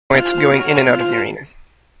points going in and out of the arena.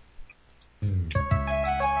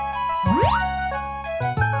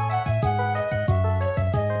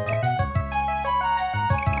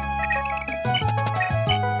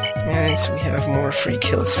 And so we have more free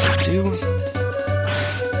kills to do.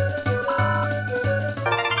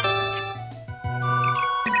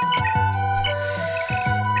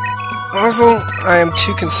 Also, I am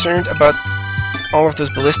too concerned about all of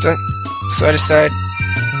those ballista, so I decide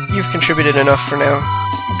you've contributed enough for now.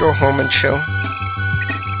 Go home and chill.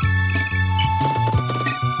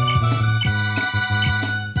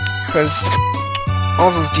 Because all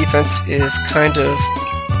those defense is kind of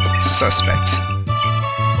suspect.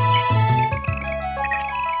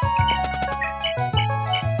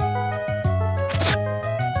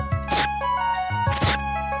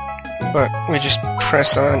 But we just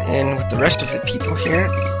press on in with the rest of the people here.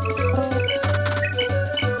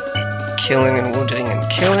 Killing and wounding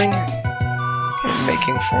and killing. And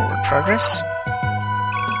making forward progress.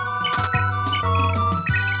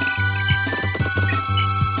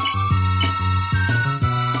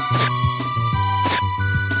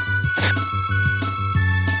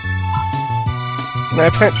 Now I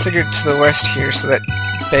plant Sigurd to the west here so that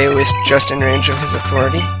Bayo is just in range of his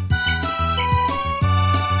authority.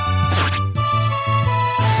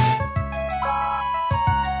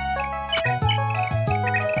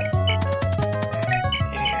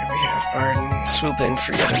 Swoop in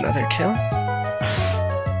for yet another kill.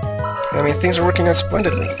 I mean, things are working out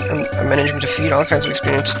splendidly. I'm managing to feed all kinds of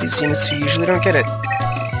experience to these units who usually don't get it.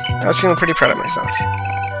 I was feeling pretty proud of myself.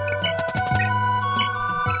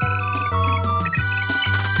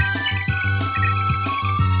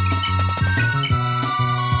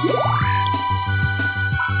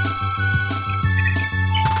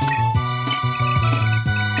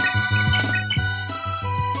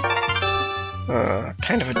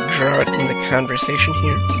 Kind of a drought in the conversation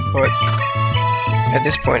here, but at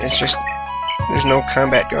this point it's just, there's no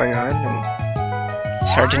combat going on, and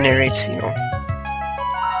it's hard to narrate, you know,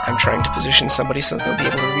 I'm trying to position somebody so that they'll be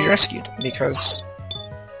able to be rescued, because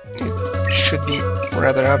it should be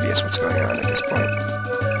rather obvious what's going on at this point.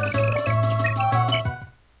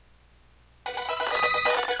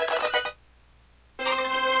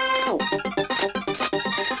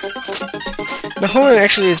 The Holland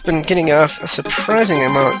actually has been getting off a surprising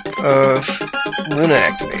amount of Luna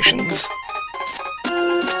activations,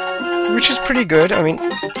 which is pretty good. I mean,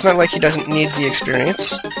 it's not like he doesn't need the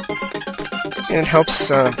experience, and it helps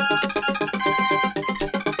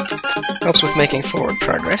with making forward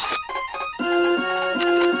progress.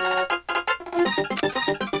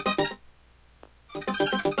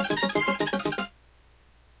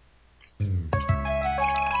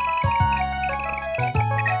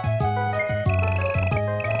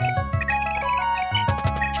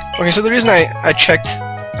 Okay, so the reason I checked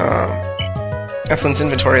Eflin's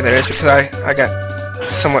inventory there is because I got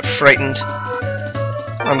somewhat frightened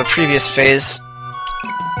on the previous phase.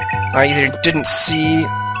 I either didn't see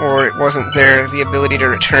or it wasn't there the ability to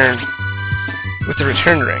return with the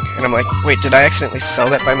return ring. And I'm like, wait, did I accidentally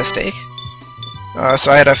sell that by mistake?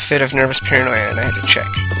 So I had a fit of nervous paranoia and I had to check.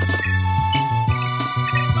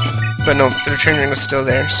 But no, the return ring was still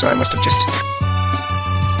there, so I must have just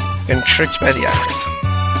been tricked by the eyes.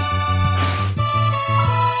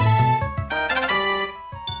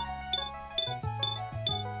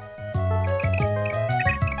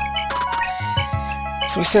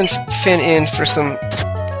 So we send Finn in for some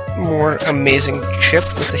more amazing chip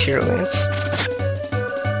with the Hero Lance.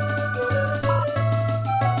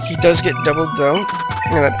 He does get doubled though,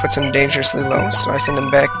 and that puts him dangerously low, so I send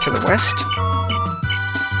him back to the west.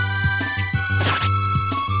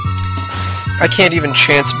 I can't even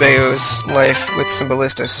chance Bayo's life with some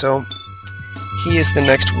ballista, so he is the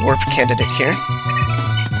next warp candidate here.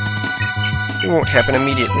 It won't happen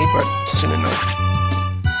immediately, but soon enough.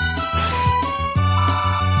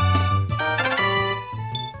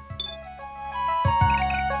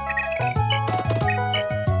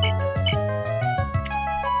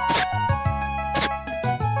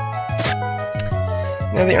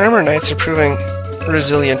 Now the Armor Knights are proving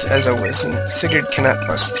resilient as always, and Sigurd cannot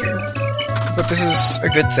bust through. But this is a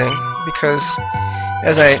good thing, because,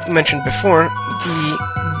 as I mentioned before, the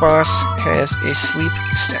boss has a sleep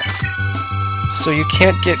staff. So you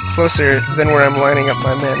can't get closer than where I'm lining up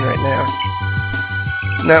my men right now.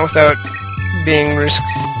 Not without being risked,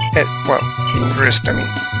 I mean,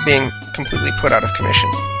 being completely put out of commission.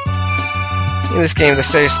 In this game, the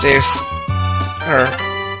save states are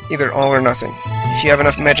either all or nothing. If you have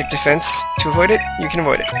enough magic defense to avoid it, you can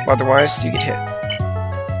avoid it. Otherwise, you get hit.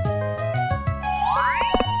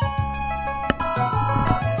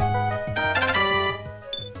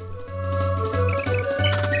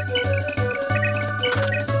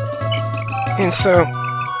 And so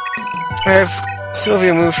I have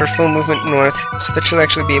Sylvia move her full movement north so that she'll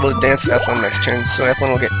actually be able to dance Ethlyn next turn, so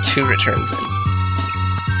Ethlyn will get 2 returns in.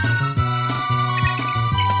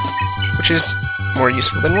 Which is more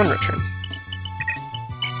useful than 1 return.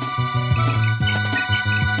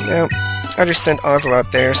 Now, I just sent Ozzel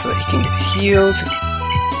out there so that he can get healed.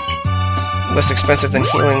 Less expensive than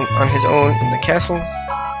healing on his own in the castle.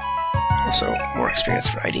 Also, more experience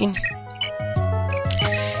for Ideen.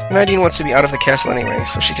 And Ideen wants to be out of the castle anyway,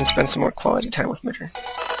 so she can spend some more quality time with Midger.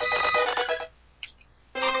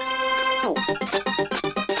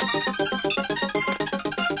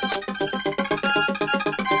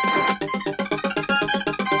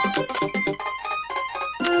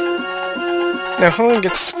 Now, Helen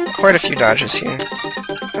gets quite a few dodges here.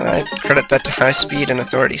 I credit that to high speed and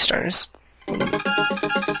authority stars.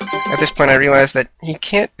 At this point I realize that he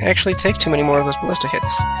can't actually take too many more of those ballista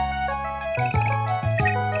hits.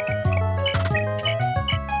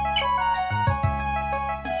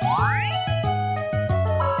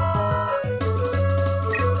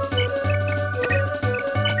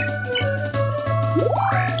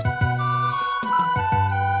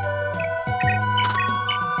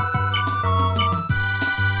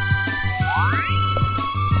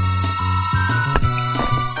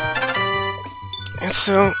 And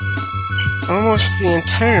so, almost the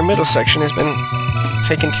entire middle section has been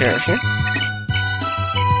taken care of here.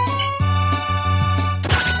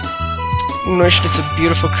 Noish gets a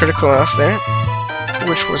beautiful critical off there,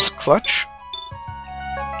 which was clutch.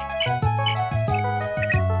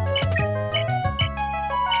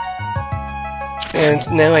 And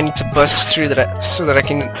now I need to bust through that so that I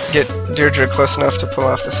can get Deirdre close enough to pull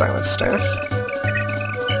off the Silence Staff.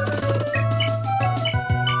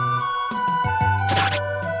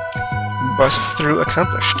 Bust through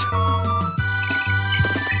accomplished.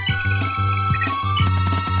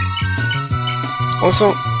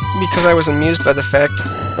 Also, because I was amused by the fact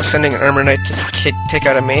of sending an Armor Knight to take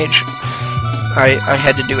out a mage, I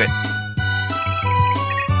had to do it.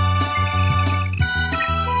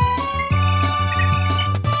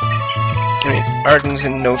 I mean, Arden's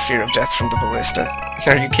in no fear of death from the ballista.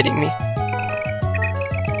 Are you kidding me?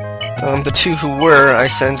 The 2 who were, I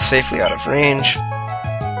send safely out of range.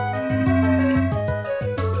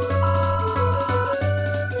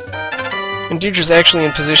 And Deirdre's actually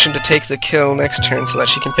in position to take the kill next turn so that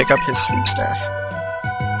she can pick up his sleep staff.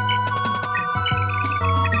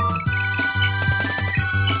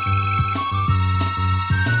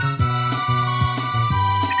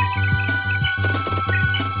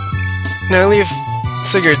 Now I leave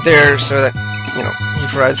Sigurd there so that, you know, he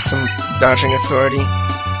provides some dodging authority.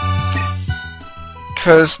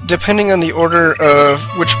 Because depending on the order of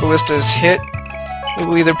which ballistas hit, it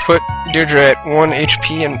will either put Deirdre at 1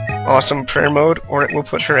 HP in awesome prayer mode, or it will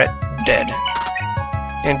put her at dead.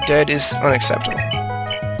 And dead is unacceptable.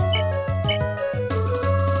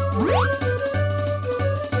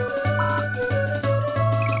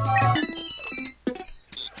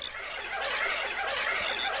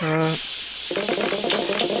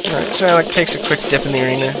 Alright, so Alec takes a quick dip in the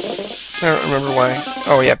arena. I don't remember why.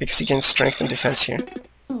 Oh yeah, because he gains strength and defense here.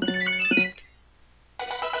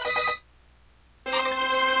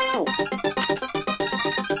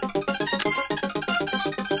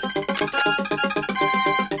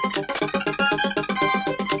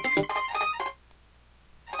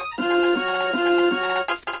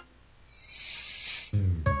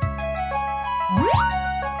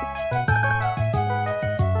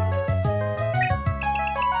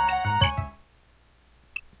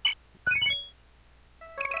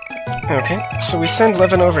 Okay, so we send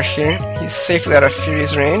Levin over here. He's safely out of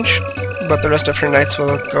Fury's range, but the rest of her knights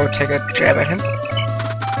will go take a jab at him.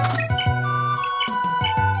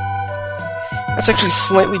 That's actually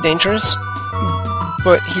slightly dangerous,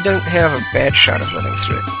 but he doesn't have a bad shot of living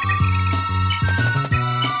through it.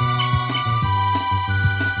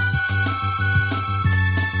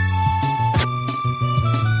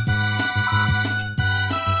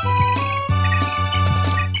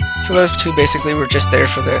 So those 2 basically were just there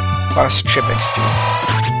for the boss chip XP.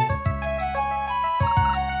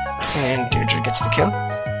 And Deirdre gets the kill.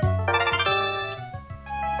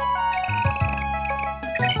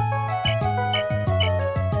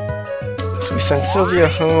 So we send Sylvia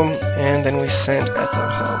home, and then we send Ethlyn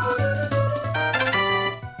home.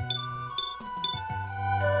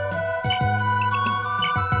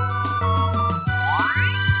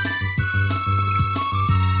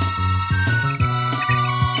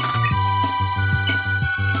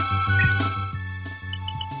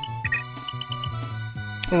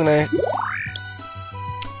 And then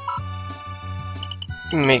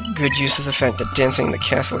make good use of the fact that dancing in the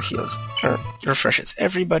castle heals or refreshes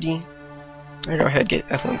everybody. I go ahead, get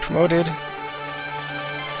Ethelyn promoted.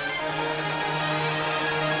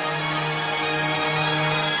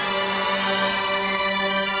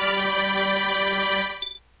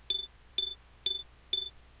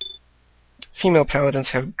 Female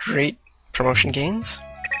paladins have great promotion gains,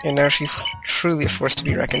 and now she's truly a force to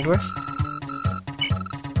be reckoned with.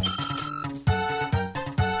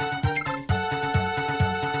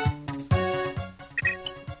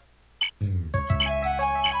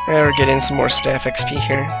 Now we're getting some more staff XP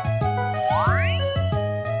here.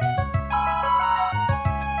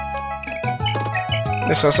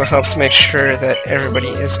 This also helps make sure that everybody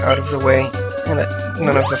is out of the way, and that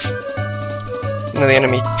none of the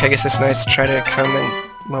enemy Pegasus Knights try to come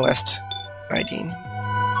and molest Ideen.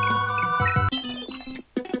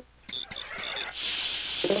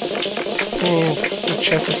 And the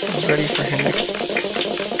Chessus is ready for her next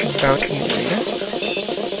bout in the arena.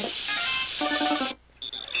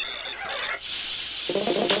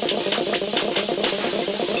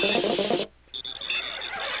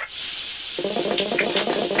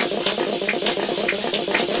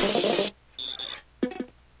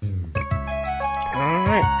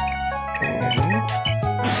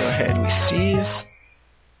 Seize.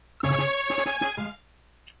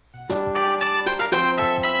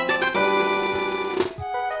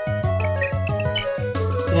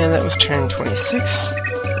 And that was turn 26.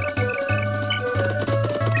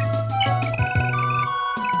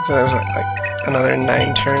 So that was like another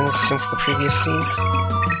 9 turns since the previous seize.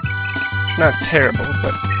 Not terrible,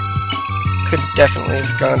 but could definitely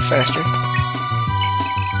have gone faster.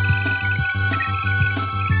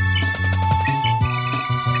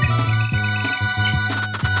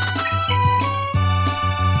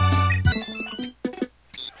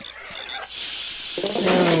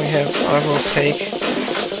 Ozil take.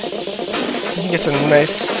 He gets a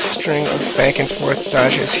nice string of back and forth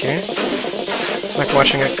dodges here. It's like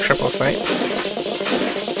watching a cripple fight.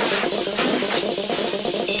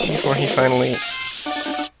 Before he finally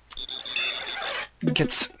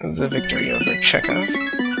gets the victory over Chekhov.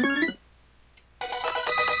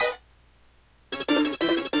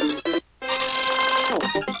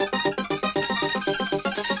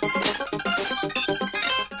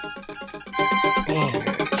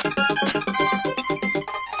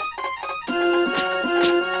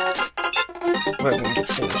 Let me get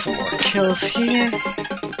some more kills here.